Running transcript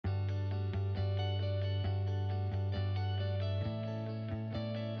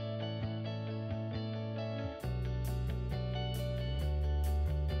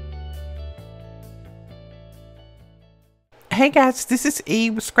Hey guys, this is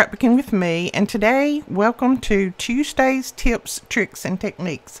Eve with Scrapbooking with me, and today, welcome to Tuesday's Tips, Tricks, and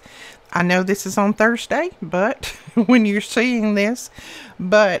Techniques. I know this is on Thursday, but when you're seeing this,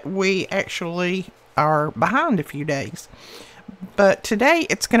 but we actually are behind a few days. But today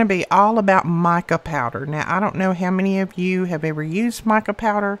it's going to be all about mica powder. Now, I don't know how many of you have ever used mica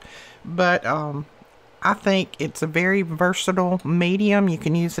powder, but I think it's a very versatile medium. You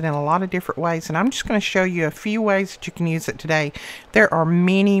can use it in a lot of different ways, and I'm just going to show you a few ways that you can use it today. There are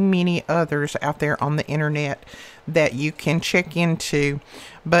many others out there on the internet that you can check into,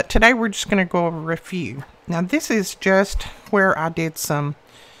 but today we're just going to go over a few. Now, this is just where I did some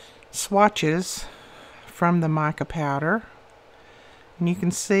swatches from the mica powder, and you can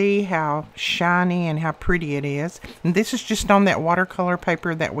see how shiny and how pretty it is. And this is just on that watercolor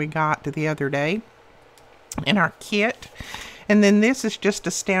paper that we got the other day in our kit. And then this is just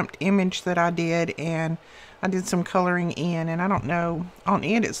a stamped image that I did, and I did some coloring in, and I don't know, on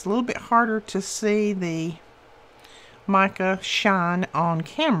it it's a little bit harder to see the mica shine on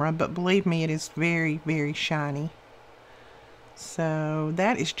camera, but believe me, it is very shiny. So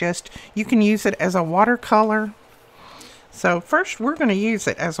that is just, you can use it as a watercolor. So first we're going to use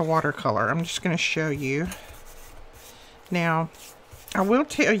it as a watercolor. I'm just going to show you. Now, I will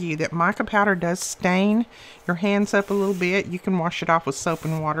tell you that mica powder does stain your hands up a little bit. You can wash it off with soap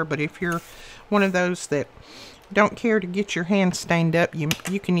and water, but if you're one of those that don't care to get your hands stained up, you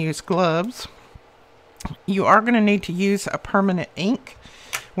can use gloves. You are going to need to use a permanent ink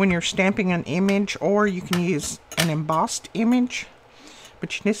when you're stamping an image, or you can use an embossed image,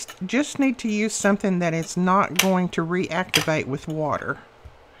 but you just need to use something that is not going to reactivate with water.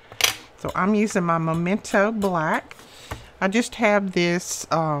 So I'm using my Memento Black. I just have this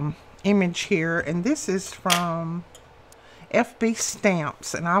image here, and this is from FB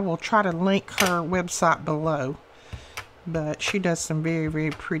Stamps, and I will try to link her website below, but she does some very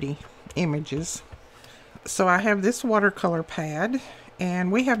pretty images. So I have this watercolor pad,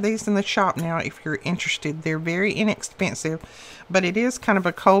 and we have these in the shop now if you're interested. They're very inexpensive, but it is kind of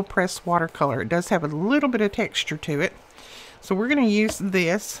a cold pressed watercolor. It does have a little bit of texture to it. So we're going to use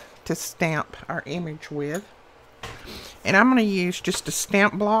this to stamp our image with. And I'm going to use just a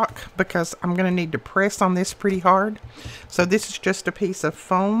stamp block because I'm going to need to press on this pretty hard. So this is just a piece of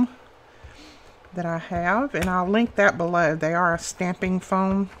foam that I have, and I'll link that below. They are a stamping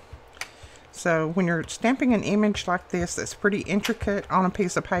foam. So when you're stamping an image like this that's pretty intricate on a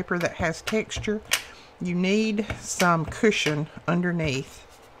piece of paper that has texture, you need some cushion underneath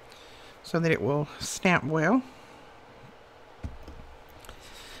so that it will stamp well.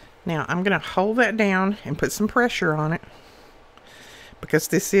 Now I'm going to hold that down and put some pressure on it, because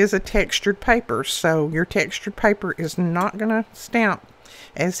this is a textured paper, so your textured paper is not going to stamp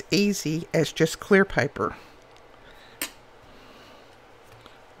as easy as just clear paper.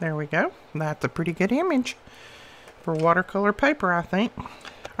 There we go. That's a pretty good image for watercolor paper, I think.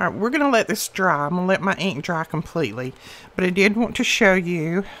 Alright, we're going to let this dry. I'm going to let my ink dry completely, but I did want to show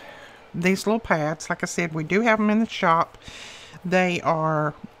you these little pads. Like I said, we do have them in the shop. They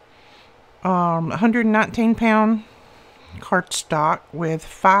are 119-pound cardstock with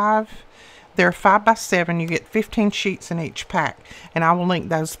they're 5x7. You get 15 sheets in each pack, and I will link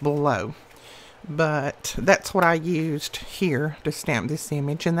those below. But that's what I used here to stamp this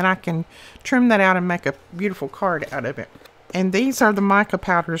image, and then I can trim that out and make a beautiful card out of it. And these are the mica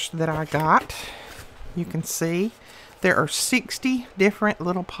powders that I got. You can see there are 60 different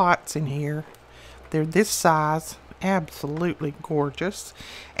little pots in here. They're this size. Absolutely gorgeous.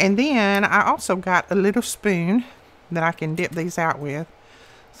 And then I also got a little spoon that I can dip these out with.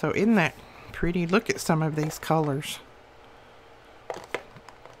 So isn't that pretty? Look at some of these colors.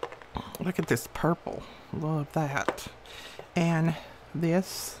 Look at this purple. Love that. And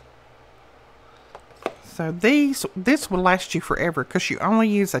this. So this will last you forever because you only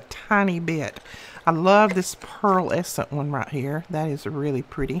use a tiny bit. I love this pearlescent one right here. That is really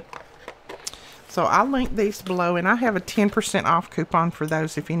pretty. So I'll link these below, and I have a 10% off coupon for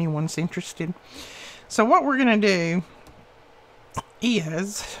those if anyone's interested. So what we're going to do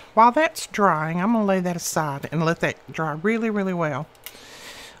is, while that's drying, I'm going to lay that aside and let that dry really well.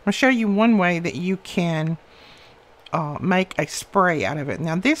 I'm going to show you one way that you can make a spray out of it.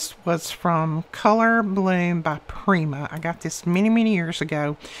 Now this was from Color Bloom by Prima. I got this many years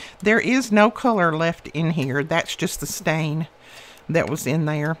ago. There is no color left in here. That's just the stain that was in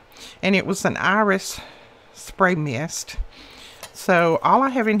there, and it was an iris spray mist. So all I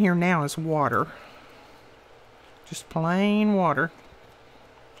have in here now is water, just plain water.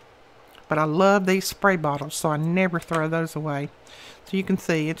 But I love these spray bottles, so I never throw those away. So you can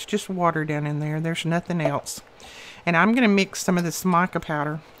see it's just water down in there. There's nothing else. And I'm going to mix some of this mica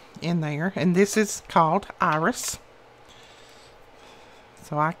powder in there. And this is called Iris.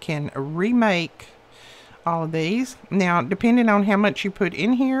 So I can remake all of these. Now, depending on how much you put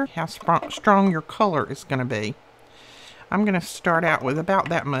in here, how strong your color is going to be. I'm going to start out with about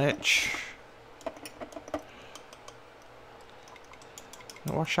that much.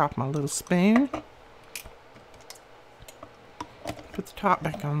 Wash off my little spoon. Put the top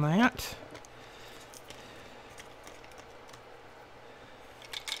back on that.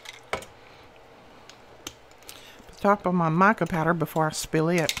 Put the top on my mica powder before I spill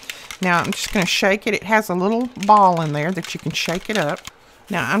it. Now I'm just going to shake it. It has a little ball in there that you can shake it up.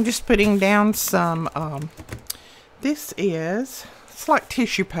 Now I'm just putting down some, it's like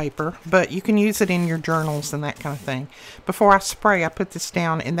tissue paper, but you can use it in your journals and that kind of thing. Before I spray, I put this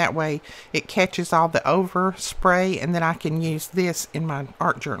down, and that way it catches all the overspray, and then I can use this in my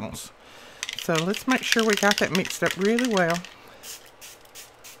art journals. So let's make sure we got that mixed up really well.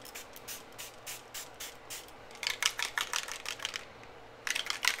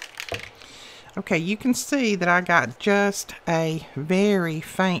 Okay, you can see that I got just a very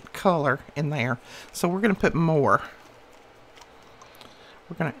faint color in there. So we're going to put more.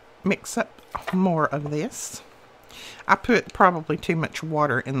 We're going to mix up more of this. I put probably too much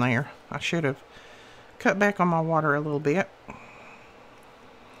water in there. I should have cut back on my water a little bit.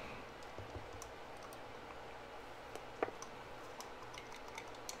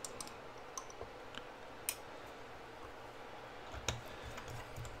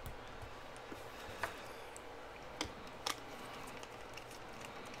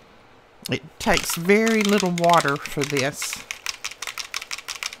 It takes very little water for this.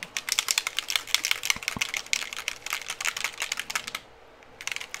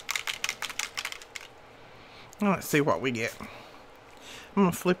 Now let's see what we get. I'm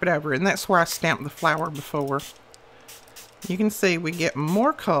going to flip it over, and that's where I stamped the flower before. You can see we get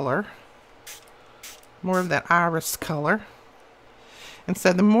more color, more of that iris color. And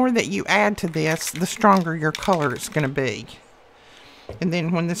so the more that you add to this, the stronger your color is going to be. And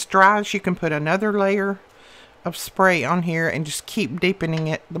then when this dries, you can put another layer of spray on here and just keep deepening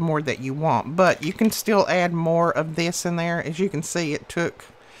it the more that you want. But you can still add more of this in there. As you can see, it took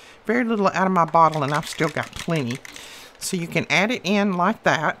very little out of my bottle, and I've still got plenty. So you can add it in like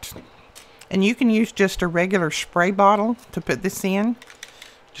that. And you can use just a regular spray bottle to put this in.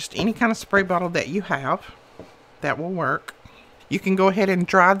 Just any kind of spray bottle that you have. That will work. You can go ahead and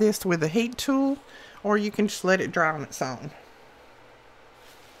dry this with a heat tool, or you can just let it dry on its own.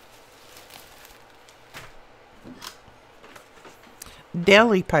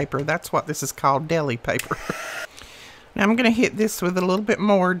 Deli paper, that's what this is called, deli paper. Now I'm going to hit this with a little bit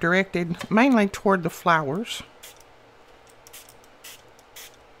more, directed mainly toward the flowers.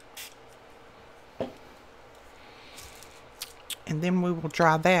 And then we will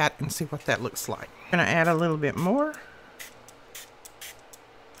dry that and see what that looks like. I'm going to add a little bit more.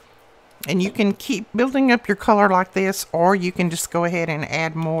 And you can keep building up your color like this, or you can just go ahead and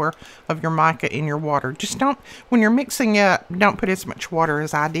add more of your mica in your water. Just don't, when you're mixing up, don't put as much water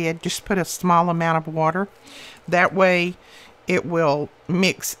as I did. Just put a small amount of water. That way it will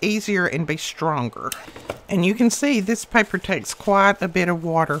mix easier and be stronger. And you can see this paper takes quite a bit of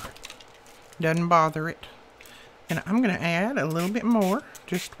water. Doesn't bother it. And I'm going to add a little bit more,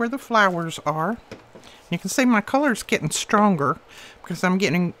 just where the flowers are. You can see my color's getting stronger because I'm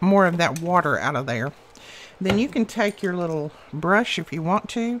getting more of that water out of there. Then you can take your little brush if you want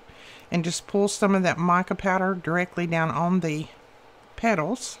to and just pull some of that mica powder directly down on the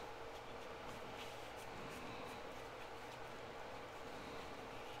petals.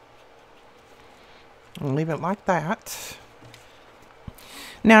 And leave it like that.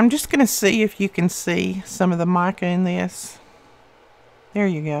 Now I'm just going to see if you can see some of the mica in this. There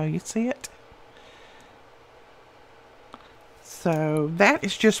you go. You see it? So that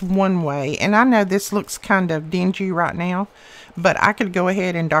is just one way. And I know this looks kind of dingy right now, but I could go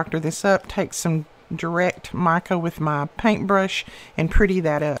ahead and doctor this up, take some direct mica with my paintbrush and pretty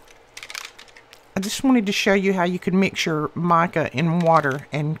that up. I just wanted to show you how you could mix your mica in water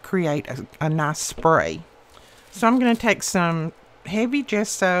and create a nice spray. So I'm going to take some heavy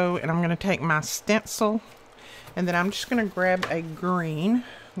gesso, and I'm going to take my stencil, and then I'm just going to grab a green.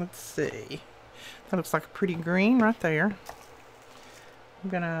 Let's see. That looks like a pretty green right there. I'm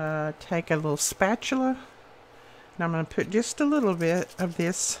going to take a little spatula, and I'm going to put just a little bit of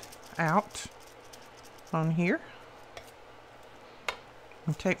this out on here.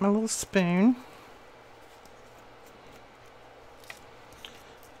 And take my little spoon.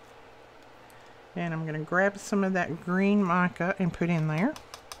 And I'm going to grab some of that green mica and put in there.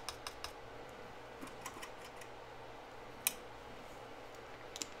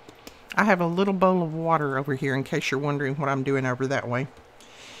 I have a little bowl of water over here in case you're wondering what I'm doing over that way.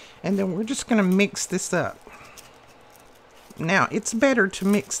 And then we're just going to mix this up. Now, it's better to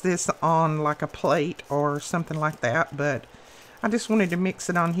mix this on like a plate or something like that, but I just wanted to mix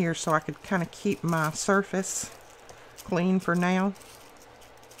it on here so I could kind of keep my surface clean for now.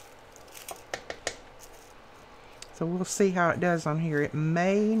 So we'll see how it does on here. It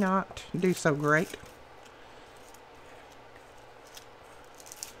may not do so great.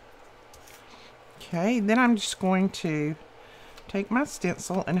 Okay, then I'm just going to take my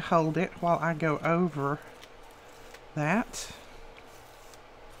stencil and hold it while I go over that.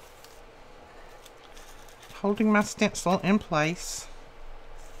 Holding my stencil in place.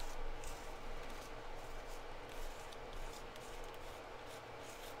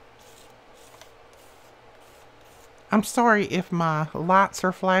 I'm sorry if my lights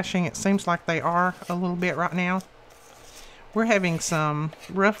are flashing. It seems like they are a little bit right now. We're having some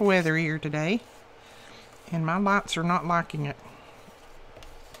rough weather here today, and my lights are not liking it.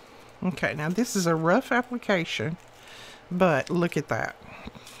 Okay, now this is a rough application, but look at that.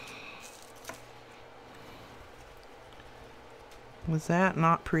 Was that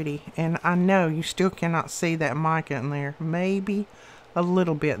not pretty? And I know you still cannot see that mica in there. Maybe a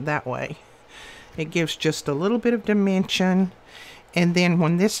little bit that way. It gives just a little bit of dimension. And then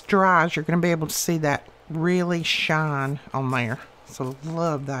when this dries, you're going to be able to see that really shine on there. So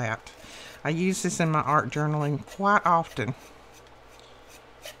love that. I use this in my art journaling quite often.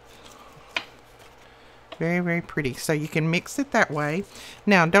 Very, very pretty. So you can mix it that way.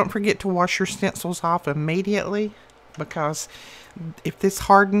 Now, don't forget to wash your stencils off immediately, because if this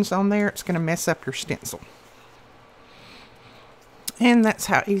hardens on there, it's going to mess up your stencil. And that's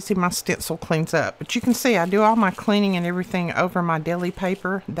how easy my stencil cleans up. But you can see I do all my cleaning and everything over my deli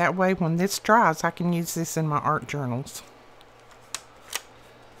paper. That way when this dries, I can use this in my art journals.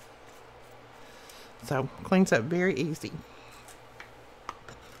 So cleans up very easy.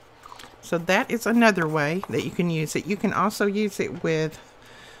 So that is another way that you can use it. You can also use it with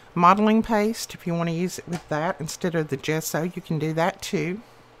modeling paste. If you want to use it with that instead of the gesso, you can do that too.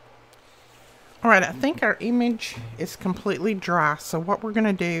 Alright, I think our image is completely dry. So what we're going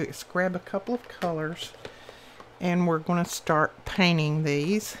to do is grab a couple of colors and we're going to start painting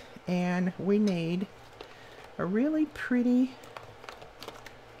these. And we need a really pretty,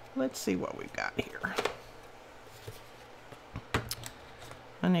 let's see what we've got here.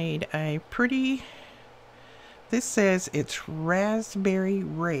 I need a pretty, this says it's raspberry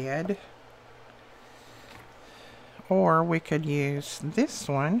red, or we could use this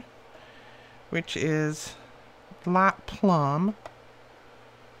one, which is light plum.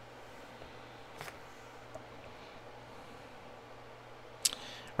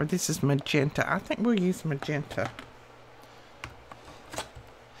 Or this is magenta. I think we'll use magenta.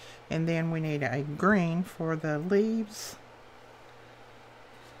 And then we need a green for the leaves.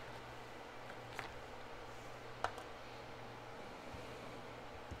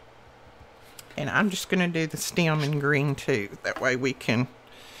 And I'm just going to do the stem in green too. That way we can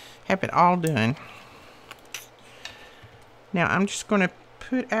have it all done. Now I'm just going to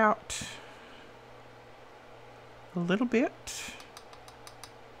put out a little bit.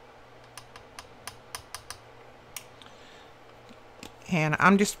 And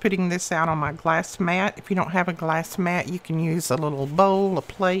I'm just putting this out on my glass mat. If you don't have a glass mat, you can use a little bowl, a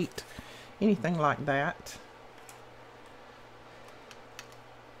plate, anything like that.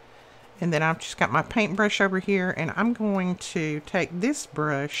 And then I've just got my paintbrush over here, and I'm going to take this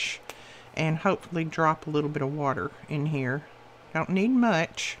brush and hopefully drop a little bit of water in here. Don't need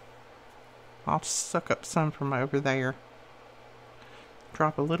much. I'll suck up some from over there.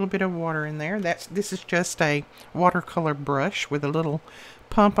 Drop a little bit of water in there. This is just a watercolor brush with a little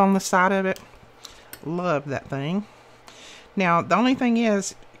pump on the side of it. Love that thing. Now, the only thing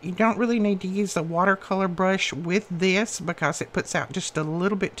is, you don't really need to use the watercolor brush with this because it puts out just a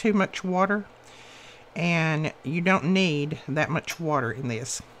little bit too much water, and you don't need that much water in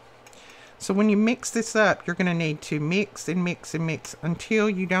this. So when you mix this up, you're going to need to mix and mix and mix until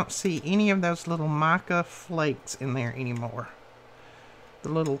you don't see any of those little mica flakes in there anymore. The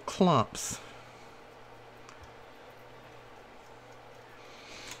little clumps.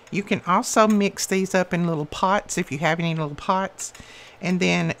 You can also mix these up in little pots if you have any little pots, and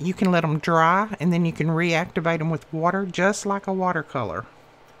then you can let them dry, and then you can reactivate them with water just like a watercolor.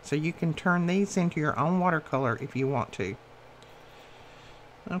 So you can turn these into your own watercolor if you want to.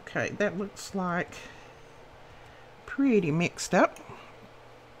 Okay, that looks like pretty mixed up.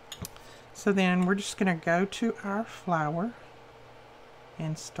 So then we're just going to go to our flower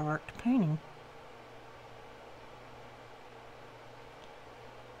and start painting.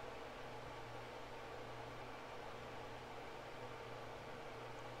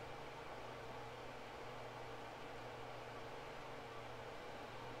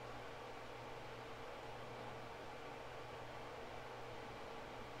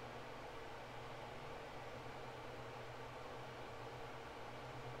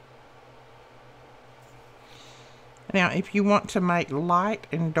 Now, if you want to make light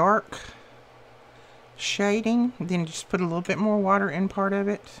and dark shading, then just put a little bit more water in part of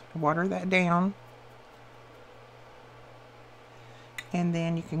it. Water that down. And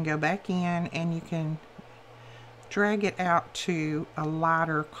then you can go back in and you can drag it out to a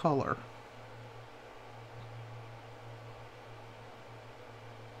lighter color.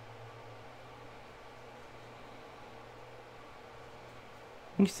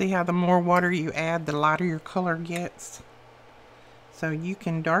 You see how the more water you add, the lighter your color gets? So you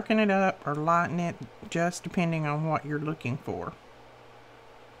can darken it up or lighten it just depending on what you're looking for.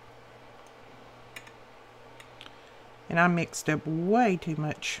 And I mixed up way too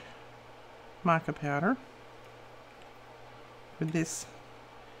much mica powder for this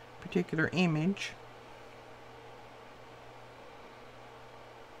particular image.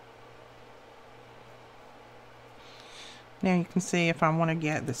 Now you can see if I want to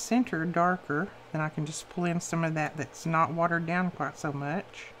get the center darker, then I can just pull in some of that that's not watered down quite so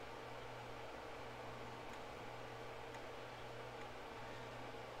much.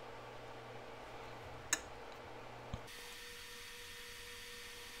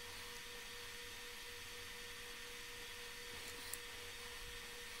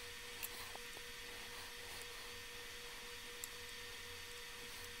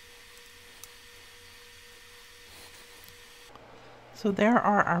 So there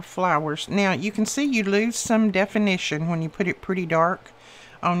are our flowers. Now you can see you lose some definition when you put it pretty dark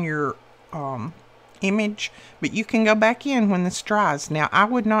on your image, but you can go back in when this dries. Now I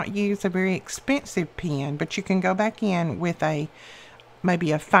would not use a very expensive pen, but you can go back in with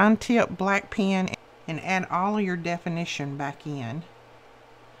maybe a fine tip black pen and add all of your definition back in.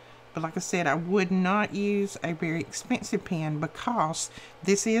 But like I said, I would not use a very expensive pen because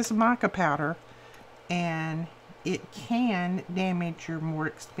this is mica powder and it can damage your more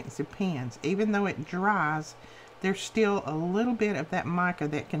expensive pens. Even though it dries, there's still a little bit of that mica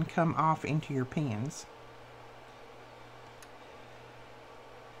that can come off into your pens.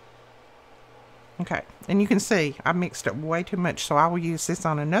 Okay, and you can see I mixed up way too much, so I will use this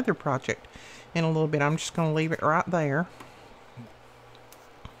on another project in a little bit. I'm just going to leave it right there.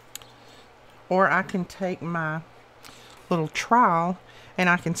 Or I can take my little trowel and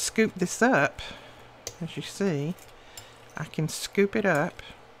I can scoop this up. As you see, I can scoop it up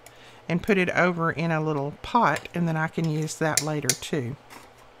and put it over in a little pot, and then I can use that later too.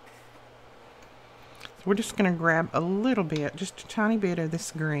 So we're just going to grab a little bit, just a tiny bit of this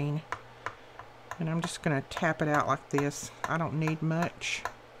green, and I'm just going to tap it out like this. I don't need much.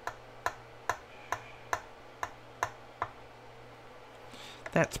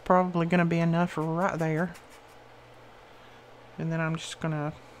 That's probably going to be enough right there. And then I'm just going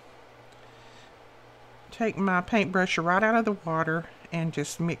to take my paintbrush right out of the water and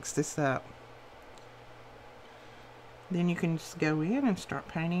just mix this up. Then you can just go in and start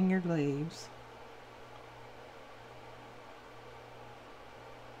painting your leaves.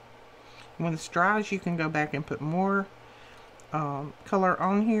 When this dries, you can go back and put more color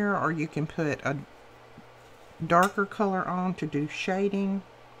on here, or you can put a darker color on to do shading.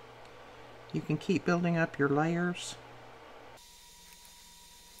 You can keep building up your layers.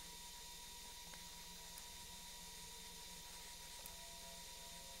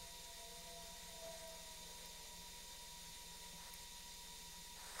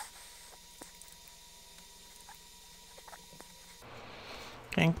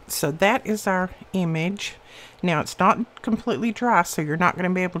 Okay, so that is our image. Now it's not completely dry, so you're not going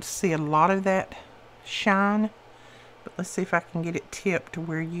to be able to see a lot of that shine. But let's see if I can get it tipped to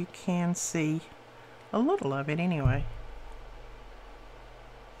where you can see a little of it anyway.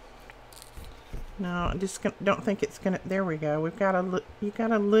 No, I just don't think it's gonna. There we go. You got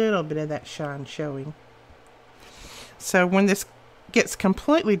a little bit of that shine showing. So when this gets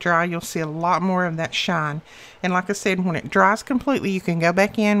completely dry, you'll see a lot more of that shine. And like I said, when it dries completely, you can go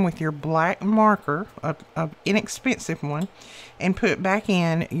back in with your black marker, an inexpensive one, and put back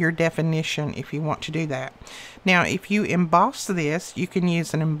in your definition if you want to do that. Now, if you emboss this, you can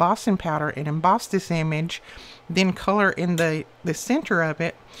use an embossing powder and emboss this image, then color in the center of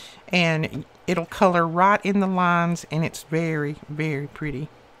it, and it'll color right in the lines, and it's very, very pretty.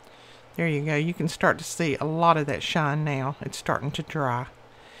 There you go. You can start to see a lot of that shine now. It's starting to dry.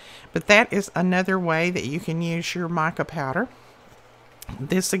 But that is another way that you can use your mica powder.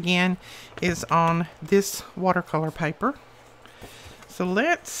 This again is on this watercolor paper. So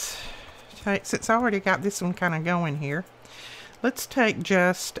let's take, since I already got this one kind of going here, let's take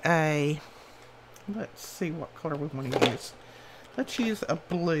just a, let's see what color we want to use. Let's use a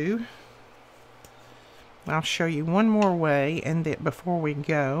blue. I'll show you one more way, and that before we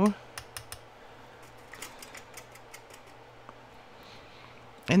go.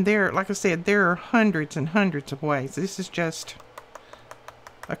 And there, like I said, there are hundreds and hundreds of ways. This is just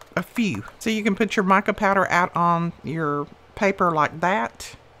a few. So you can put your mica powder out on your paper like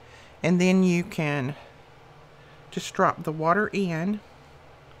that, and then you can just drop the water in.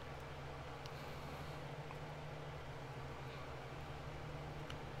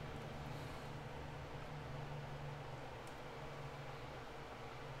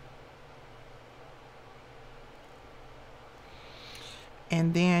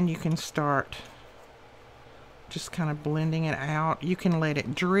 And then you can start just kind of blending it out. You can let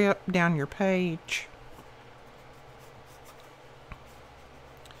it drip down your page.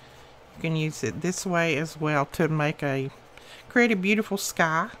 You can use it this way as well to create a beautiful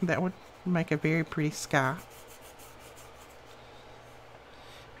sky. That would make a very pretty sky.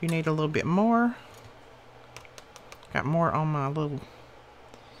 If you need a little bit more, got more on my little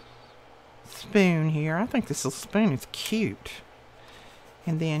spoon here. I think this little spoon is cute.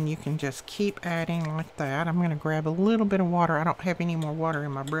 And then you can just keep adding like that. I'm going to grab a little bit of water. I don't have any more water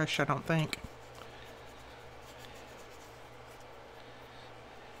in my brush, I don't think.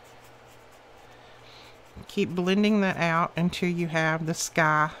 Keep blending that out until you have the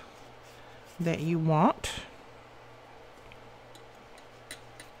sky that you want.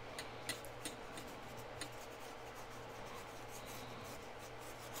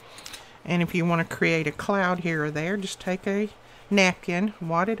 And if you want to create a cloud here or there, just take a napkin,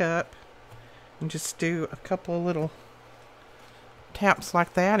 wad it up, and just do a couple of little taps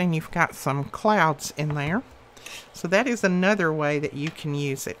like that, and you've got some clouds in there. So that is another way that you can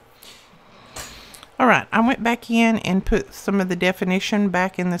use it. Alright, I went back in and put some of the definition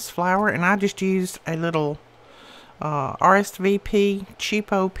back in this flower, and I just used a little RSVP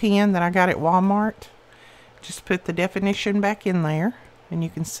cheapo pen that I got at Walmart. Just put the definition back in there, and you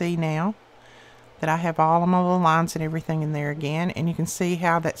can see now that I have all of my little lines and everything in there again, and you can see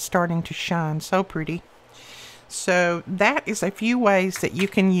how that's starting to shine so pretty. So that is a few ways that you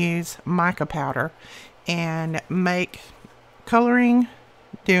can use mica powder and make coloring,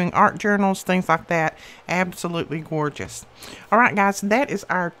 doing art journals, things like that, absolutely gorgeous. Alright guys, that is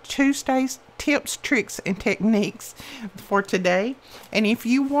our Tuesday's tips, tricks, and techniques for today. And if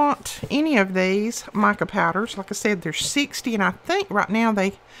you want any of these mica powders, like I said, there's 60, and I think right now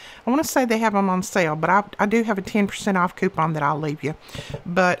I want to say they have them on sale, but I do have a 10% off coupon that I'll leave you.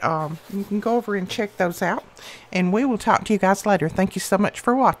 But you can go over and check those out, and we will talk to you guys later. Thank you so much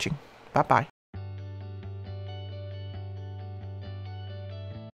for watching. Bye-bye.